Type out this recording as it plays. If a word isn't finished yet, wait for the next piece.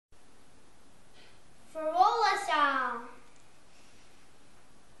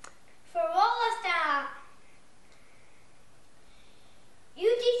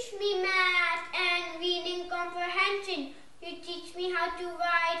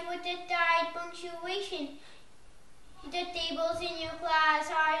right with the right punctuation. The tables in your class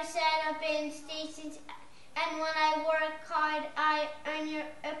are set up in stations, and when I work hard, I earn your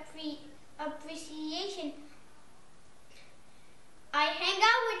appreciation. I hang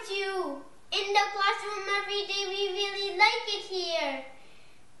out with you in the classroom every day. We really like it here.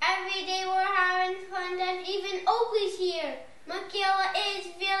 Every day we're having fun, and even Oakley's here. Michaela is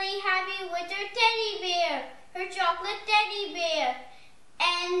really happy with her teddy bear, her chocolate teddy bear.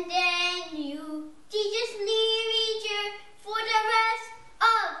 And then you teach us literature for the rest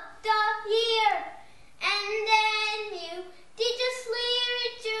of the year. And then you teach us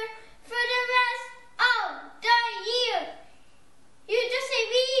literature for the rest of the year. You just say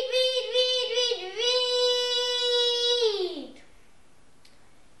read, read, read, read, read.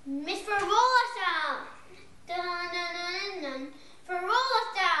 Miss Frolla sound. Dun, dun, dun, dun. Frolla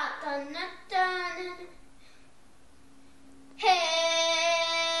sound. Dun, dun, dun, dun.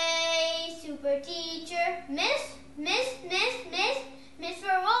 Hey, super teacher. Miss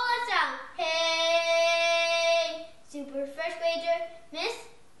Frolla sound. Hey, super first grader.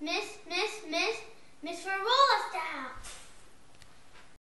 Miss